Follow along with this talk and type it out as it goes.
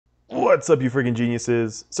What's up, you freaking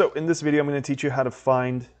geniuses? So in this video, I'm going to teach you how to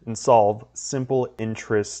find and solve simple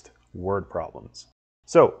interest word problems.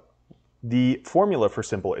 So the formula for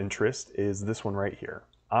simple interest is this one right here.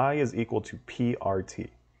 I is equal to PRT.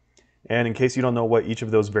 And in case you don't know what each of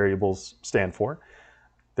those variables stand for,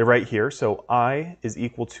 they're right here. So I is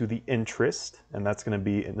equal to the interest, and that's going to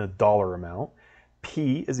be in a dollar amount.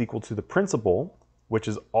 P is equal to the principal, which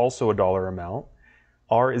is also a dollar amount.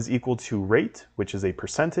 R is equal to rate, which is a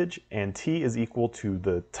percentage, and T is equal to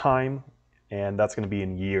the time, and that's going to be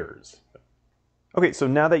in years. Okay, so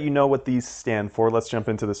now that you know what these stand for, let's jump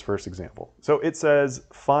into this first example. So it says,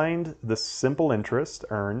 find the simple interest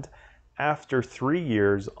earned after 3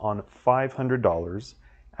 years on $500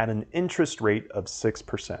 at an interest rate of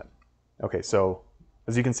 6%. Okay, so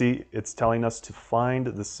as you can see, it's telling us to find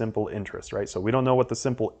the simple interest, right? So we don't know what the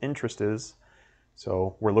simple interest is,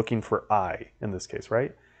 so we're looking for I in this case,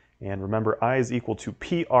 right? And remember, I is equal to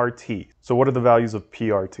PRT. So what are the values of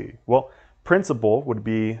PRT? Well, principal would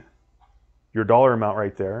be your dollar amount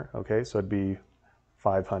right there, okay? So it'd be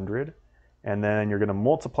 500. And then you're gonna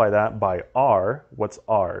multiply that by R. What's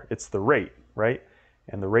R? It's the rate, right?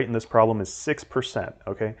 And the rate in this problem is 6%,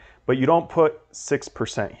 okay? But you don't put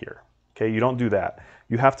 6% here, okay? You don't do that.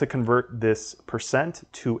 You have to convert this percent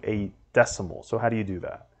to a decimal. So how do you do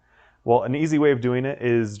that? Well, an easy way of doing it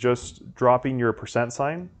is just dropping your percent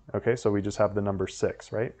sign. Okay, so we just have the number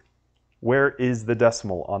 6, right? Where is the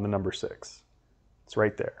decimal on the number 6? It's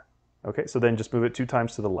right there. Okay, so then just move it 2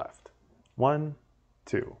 times to the left. 1,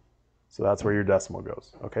 2. So that's where your decimal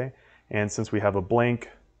goes, okay? And since we have a blank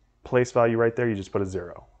place value right there, you just put a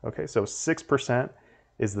 0. Okay, so 6%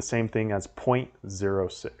 is the same thing as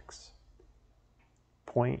 0.06.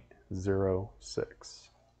 0.06.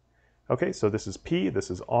 Okay, so this is P,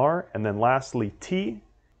 this is R, and then lastly T,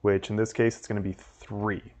 which in this case it's going to be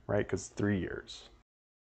 3, right? Because 3 years.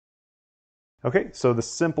 Okay, so the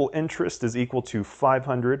simple interest is equal to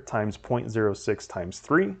 500 times 0.06 times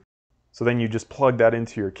 3. So then you just plug that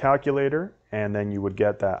into your calculator, and then you would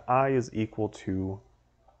get that I is equal to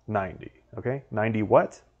 90. Okay, 90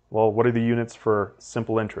 what? Well, what are the units for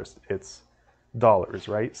simple interest? It's dollars,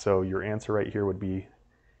 right? So your answer right here would be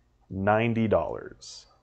 $90.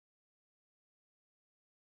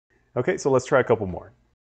 Okay, so let's try a couple more.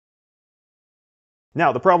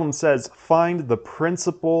 Now, the problem says find the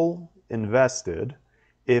principal invested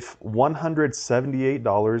if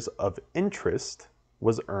 $178 of interest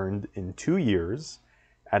was earned in 2 years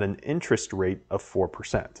at an interest rate of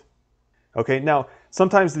 4%. Okay, now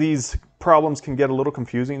sometimes these problems can get a little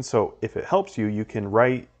confusing, so if it helps you, you can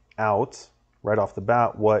write out right off the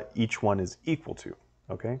bat what each one is equal to,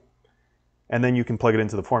 okay? And then you can plug it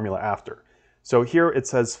into the formula after. So here it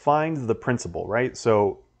says find the principal, right?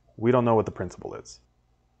 So we don't know what the principal is.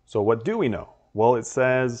 So what do we know? Well, it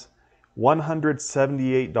says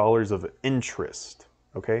 $178 of interest,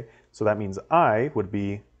 okay? So that means I would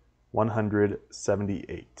be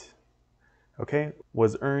 178, okay?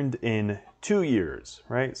 Was earned in 2 years,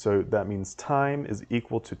 right? So that means time is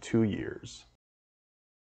equal to 2 years.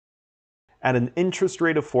 At an interest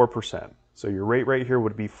rate of 4%. So your rate right here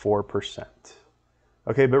would be 4%.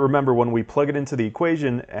 Okay, but remember, when we plug it into the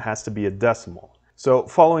equation, it has to be a decimal. So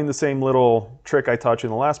following the same little trick I taught you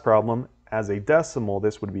in the last problem, as a decimal,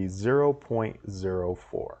 this would be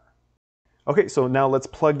 0.04. Okay, so now let's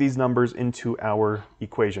plug these numbers into our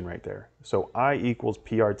equation right there. So I equals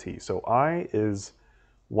PRT. So I is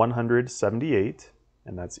 178,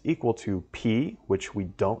 and that's equal to P, which we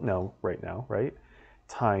don't know right now, right?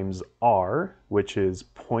 Times R, which is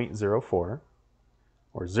 0.04,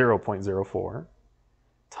 or 0.04.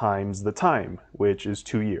 Times the time, which is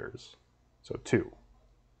 2 years, so 2.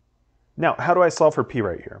 Now, how do I solve for P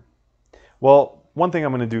right here? Well, one thing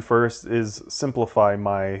I'm going to do first is simplify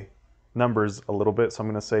my numbers a little bit. So I'm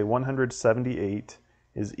going to say 178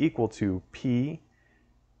 is equal to P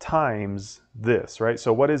times this, right?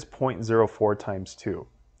 So what is 0.04 times 2?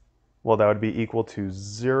 Well, that would be equal to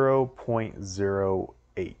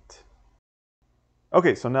 0.08.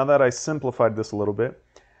 Okay, so now that I simplified this a little bit,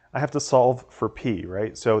 I have to solve for P,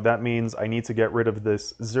 right? So that means I need to get rid of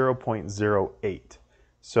this 0.08.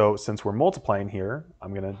 So since we're multiplying here,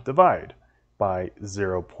 I'm going to divide by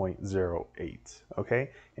 0.08,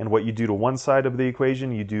 okay? And what you do to one side of the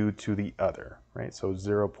equation, you do to the other, right? So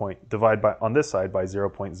divide by on this side by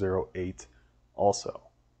 0.08 also.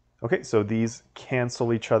 Okay, so these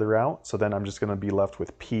cancel each other out. So then I'm just going to be left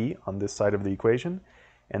with P on this side of the equation.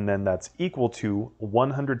 And then that's equal to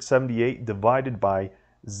 178 divided by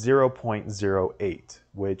 0.08,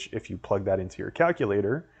 which if you plug that into your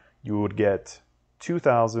calculator, you would get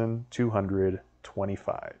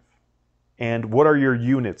 2,225. And what are your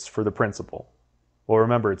units for the principal? Well,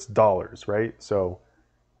 remember, it's dollars, right? So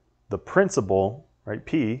the principal, right,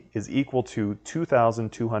 P, is equal to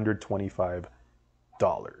 $2,225.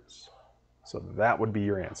 So that would be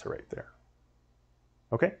your answer right there.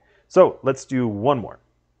 Okay, so let's do one more.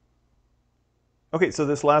 Okay, so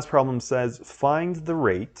this last problem says, find the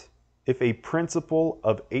rate if a principal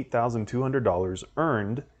of $8,200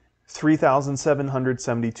 earned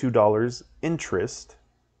 $3,772 interest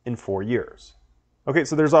in 4 years. Okay,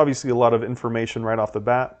 so there's obviously a lot of information right off the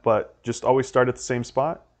bat, but just always start at the same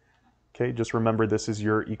spot. Okay, just remember this is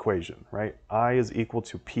your equation, right? I is equal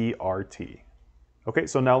to PRT. Okay,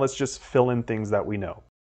 so now let's just fill in things that we know.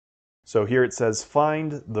 So here it says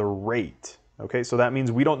find the rate. Okay, so that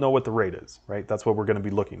means we don't know what the rate is, right? That's what we're going to be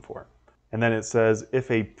looking for. And then it says if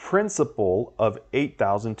a principal of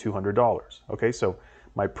 $8,200. Okay, so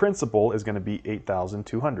my principal is going to be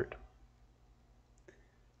 $8,200.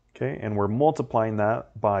 Okay, and we're multiplying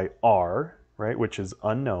that by R, right, which is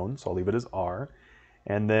unknown, so I'll leave it as R.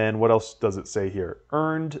 And then what else does it say here?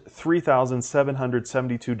 Earned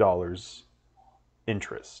 $3,772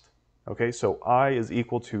 interest. Okay, so I is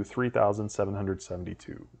equal to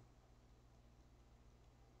 3,772.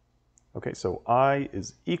 Okay, so I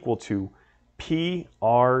is equal to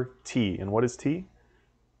PRT. And what is T?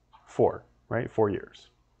 4, right? 4 years.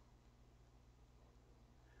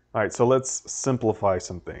 All right, so let's simplify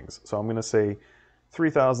some things. So I'm going to say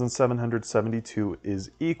 3,772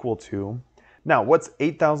 is equal to, now what's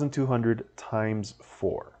 8,200 times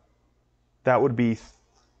 4? That would be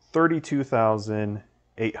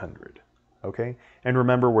 32,800, okay? And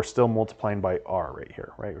remember, we're still multiplying by R right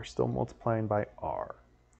here, right? We're still multiplying by R.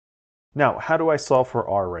 Now, how do I solve for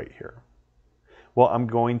R right here? Well, I'm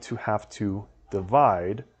going to have to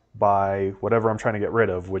divide by whatever I'm trying to get rid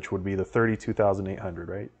of, which would be the 32,800,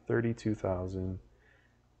 right?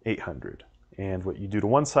 32,800. And what you do to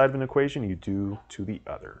one side of an equation, you do to the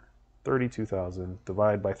other. 32,000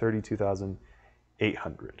 divided by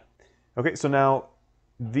 32,800. Okay, so now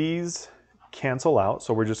these cancel out,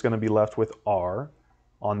 so we're just going to be left with R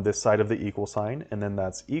on this side of the equal sign, and then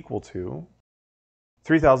that's equal to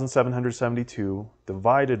 3,772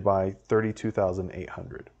 divided by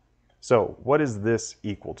 32,800. So what is this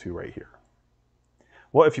equal to right here?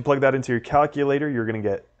 Well, if you plug that into your calculator, you're going to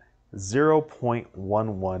get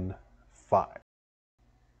 0.115.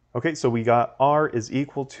 Okay, so we got R is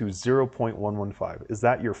equal to 0.115. Is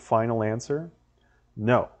that your final answer?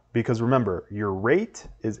 No, because remember, your rate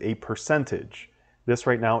is a percentage. This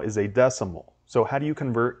right now is a decimal. So how do you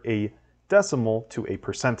convert a decimal to a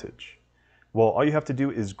percentage? Well, all you have to do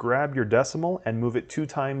is grab your decimal and move it 2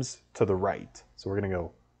 times to the right. So we're going to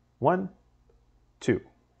go 1, 2.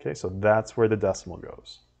 Okay, so that's where the decimal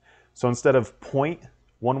goes. So instead of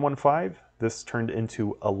 0.115, this turned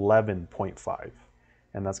into 11.5,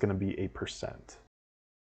 and that's going to be a percent.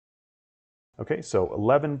 Okay, so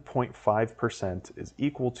 11.5% is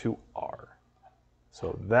equal to R.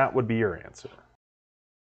 So that would be your answer.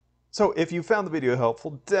 So if you found the video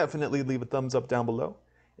helpful, definitely leave a thumbs up down below.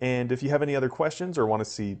 And if you have any other questions or want to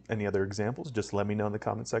see any other examples, just let me know in the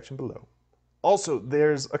comment section below. Also,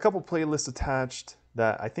 there's a couple playlists attached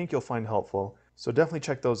that I think you'll find helpful, so definitely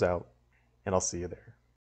check those out, and I'll see you there.